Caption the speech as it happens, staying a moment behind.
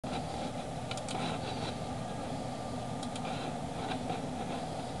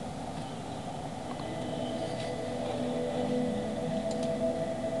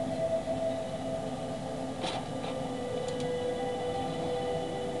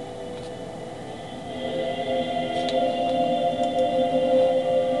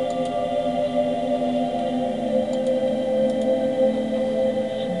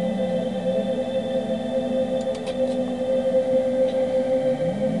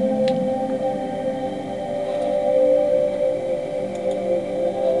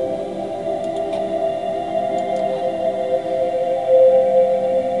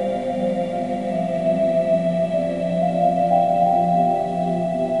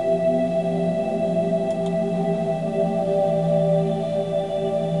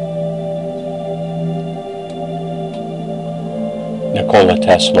Nikola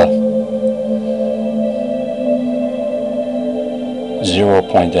Tesla, 0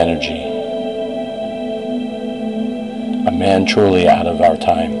 point energy, a man truly out of our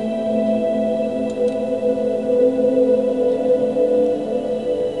time.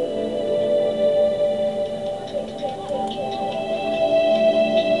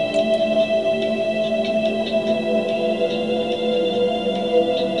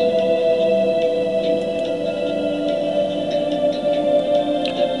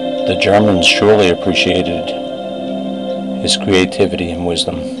 The Germans surely appreciated his creativity and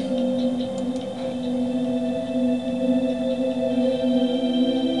wisdom.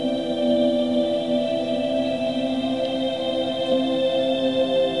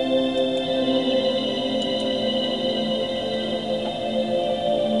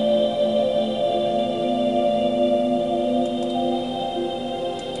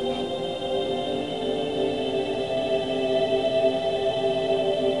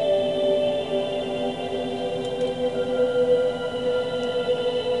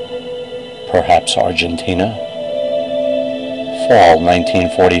 Perhaps Argentina? Fall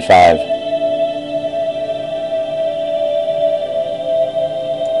 1945.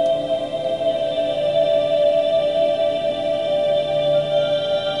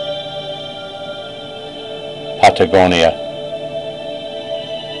 Patagonia.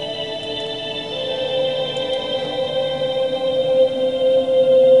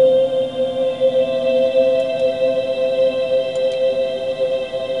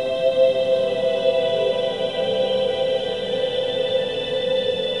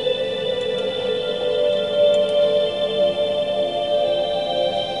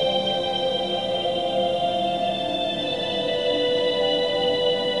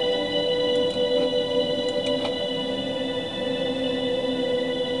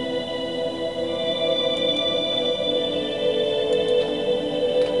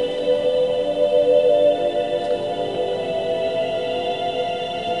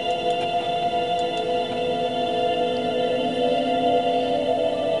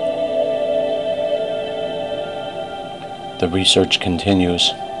 The research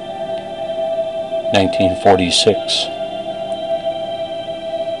continues. 1946,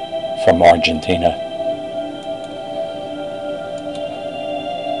 from Argentina.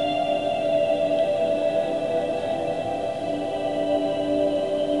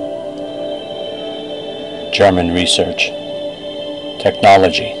 German research,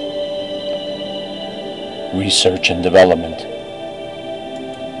 technology, research and development,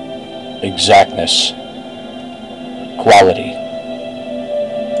 exactness, quality,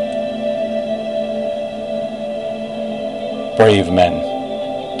 brave men,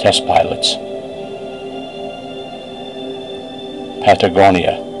 test pilots.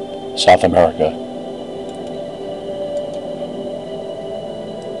 Patagonia, South America.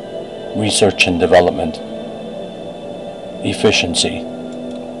 Research and development, efficiency,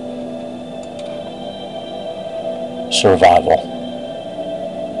 survival.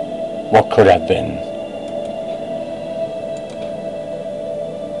 What could have been?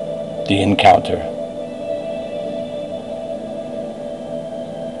 The encounter,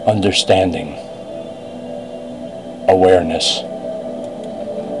 understanding, awareness,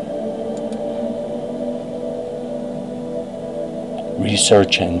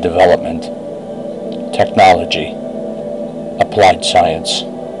 research and development, technology, applied science,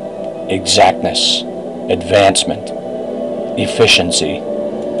 exactness, advancement, efficiency,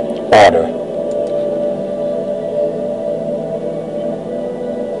 order.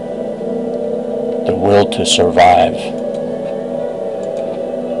 The will to survive.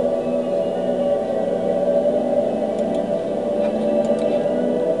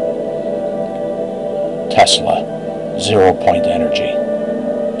 Tesla, 0 point energy,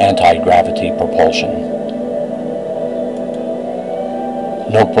 anti-gravity propulsion.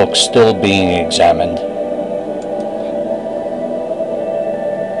 Notebooks still being examined.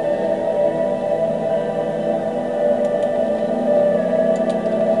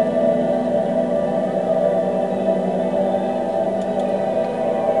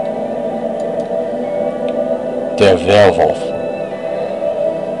 Der Werwolf.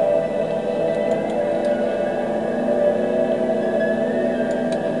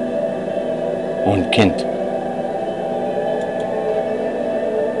 Und Kind.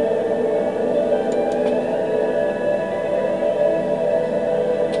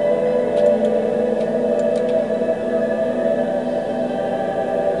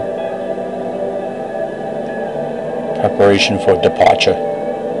 Preparation for departure.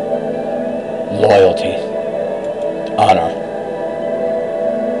 Loyalty. Honor.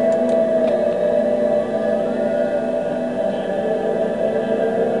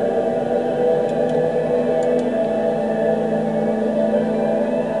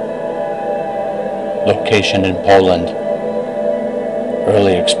 Location in Poland.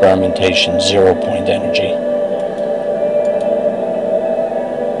 Early experimentation, 0-point energy.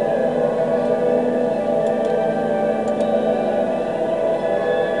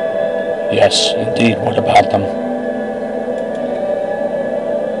 Yes, indeed, what about them?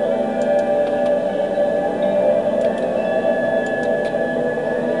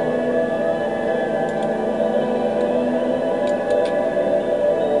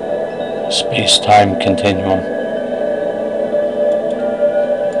 Space-time continuum.